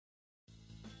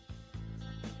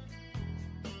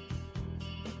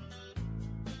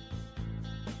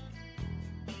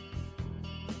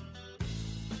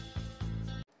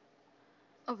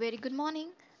A very good morning.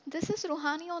 This is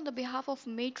Rohani on the behalf of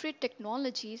Matrid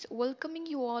Technologies, welcoming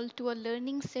you all to a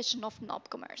learning session of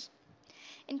nopCommerce.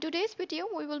 In today's video,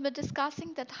 we will be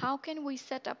discussing that how can we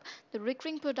set up the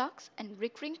recurring products and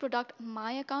recurring product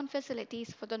My Account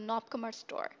facilities for the nopCommerce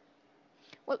store.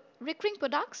 Well, recurring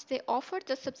products, they offer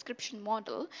the subscription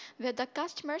model where the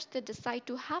customers they decide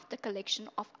to have the collection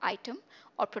of item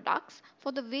or products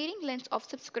for the varying lengths of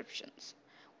subscriptions.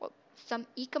 Well, some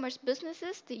e-commerce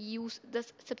businesses they use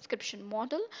this subscription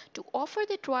model to offer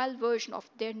the trial version of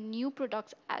their new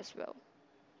products as well.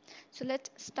 So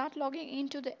let's start logging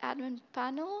into the admin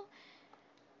panel.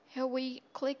 Here we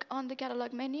click on the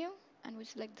catalog menu and we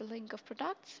select the link of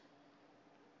products.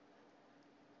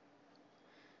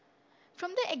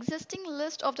 From the existing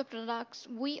list of the products,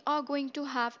 we are going to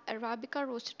have Arabica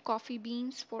roasted coffee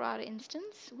beans for our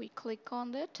instance. We click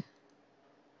on that.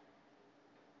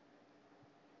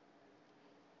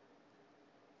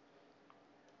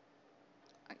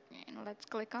 Okay, now let's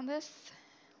click on this.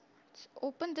 Let's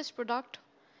open this product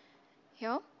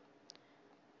here.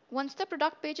 Once the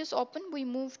product page is open, we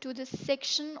move to this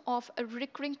section of a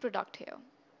recurring product here.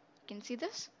 You can see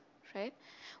this, right?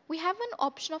 We have an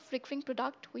option of recurring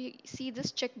product. We see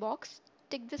this checkbox.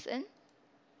 Tick this in.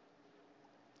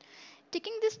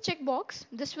 Ticking this checkbox,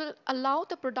 this will allow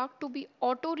the product to be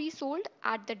auto resold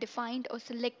at the defined or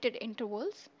selected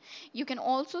intervals. You can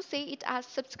also say it as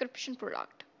subscription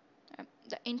product.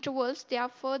 The intervals they are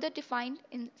further defined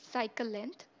in cycle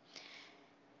length.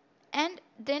 And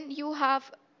then you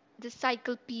have the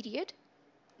cycle period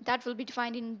that will be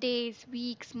defined in days,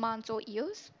 weeks, months or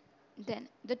years. Then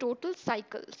the total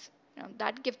cycles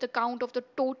that give the count of the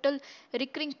total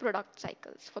recurring product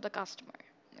cycles for the customer.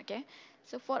 Okay,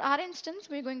 so for our instance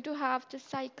we're going to have the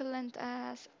cycle length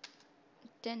as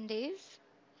 10 days.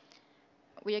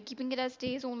 We are keeping it as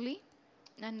days only,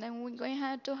 and then we're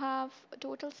going to have a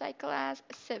total cycle as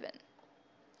 7.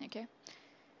 Okay,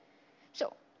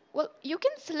 so well, you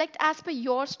can select as per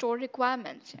your store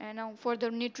requirements. For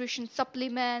the nutrition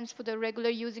supplements, for the regular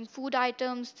using food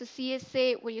items, the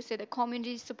CSA, where you say the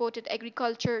community supported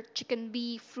agriculture, chicken,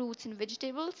 beef, fruits, and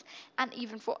vegetables, and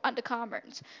even for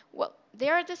undergarments. Well,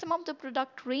 there are some of the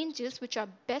product ranges which are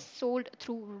best sold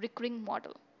through recurring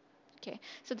model. Okay,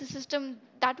 so the system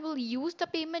that will use the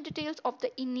payment details of the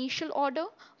initial order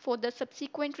for the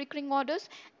subsequent recurring orders,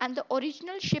 and the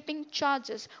original shipping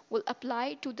charges will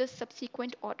apply to the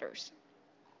subsequent orders.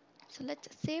 So let's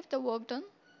save the work done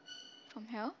from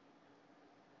here.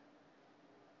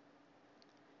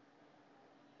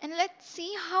 And let's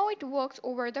see how it works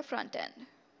over the front end.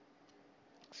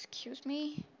 Excuse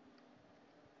me.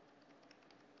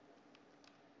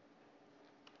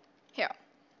 Here.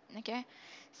 Okay,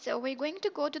 so we're going to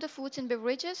go to the foods and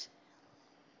beverages,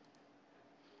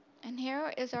 and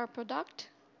here is our product.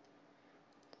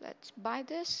 Let's buy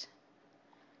this.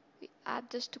 We add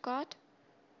this to cart.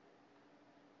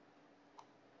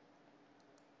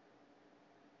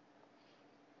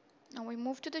 Now we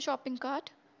move to the shopping cart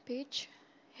page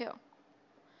here.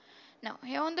 Now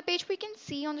here on the page we can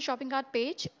see on the shopping cart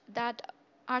page that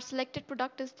our selected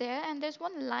product is there, and there's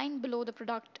one line below the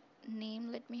product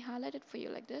name. Let me highlight it for you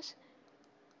like this.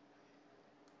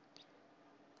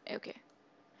 Okay,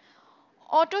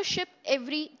 auto ship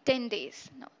every 10 days.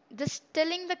 Now this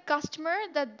telling the customer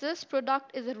that this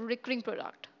product is a recurring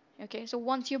product. Okay, so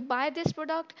once you buy this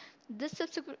product, this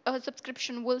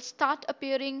subscription will start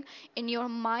appearing in your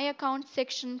My Account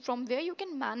section, from where you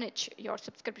can manage your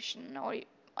subscription. Or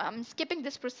I'm skipping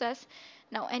this process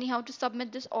now anyhow to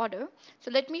submit this order. So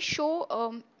let me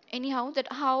show anyhow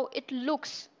that how it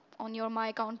looks on your My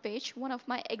Account page. One of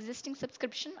my existing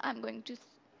subscription, I'm going to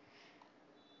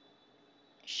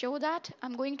show that.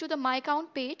 I'm going to the My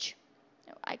Account page.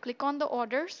 I click on the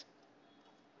orders.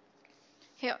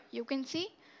 Here you can see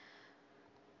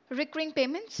recurring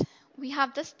payments. We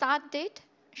have the start date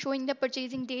showing the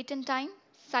purchasing date and time,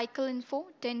 cycle info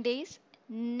 10 days,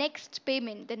 next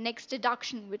payment, the next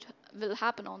deduction which will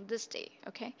happen on this day.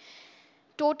 Okay,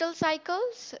 total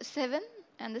cycles 7,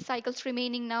 and the cycles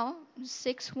remaining now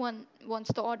 6 once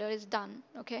the order is done.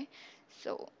 Okay,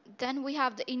 so then we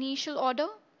have the initial order,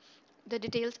 the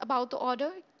details about the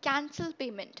order, cancel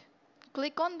payment.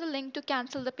 Click on the link to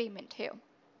cancel the payment here.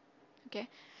 Okay,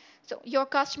 so your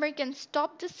customer can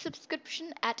stop this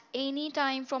subscription at any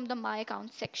time from the My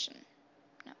Account section.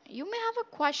 Now, you may have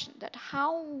a question that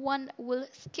how one will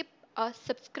skip a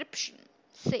subscription.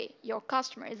 Say your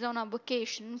customer is on a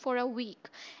vacation for a week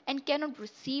and cannot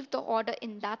receive the order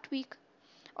in that week.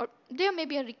 Or there may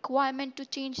be a requirement to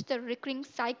change the recurring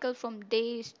cycle from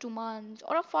days to months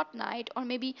or a fortnight, or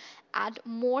maybe add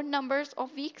more numbers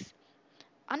of weeks.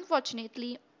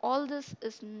 Unfortunately, all this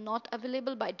is not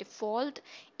available by default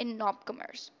in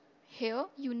nopCommerce. Here,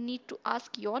 you need to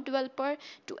ask your developer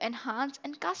to enhance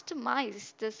and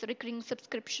customize this recurring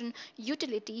subscription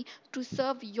utility to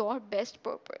serve your best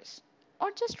purpose.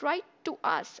 Or just write to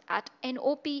us at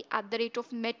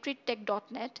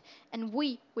nop@Matridtech.net and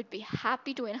we would be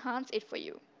happy to enhance it for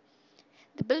you.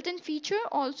 The built-in feature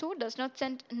also does not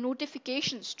send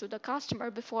notifications to the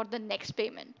customer before the next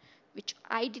payment, which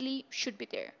ideally should be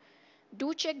there.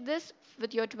 Do check this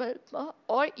with your developer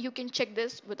or you can check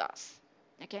this with us.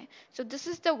 Okay, so this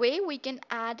is the way we can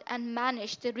add and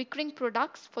manage the recurring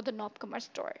products for the nopCommerce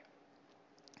store.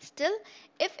 Still,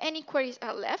 if any queries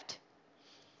are left,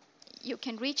 you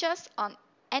can reach us on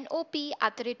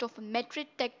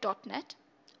nop@Matridtech.net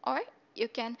or you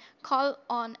can call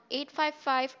on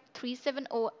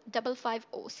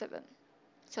 855-370-5507.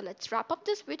 So let's wrap up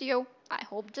this video. I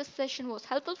hope this session was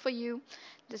helpful for you.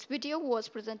 This video was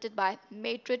presented by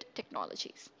Matrid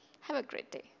Technologies. Have a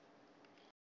great day.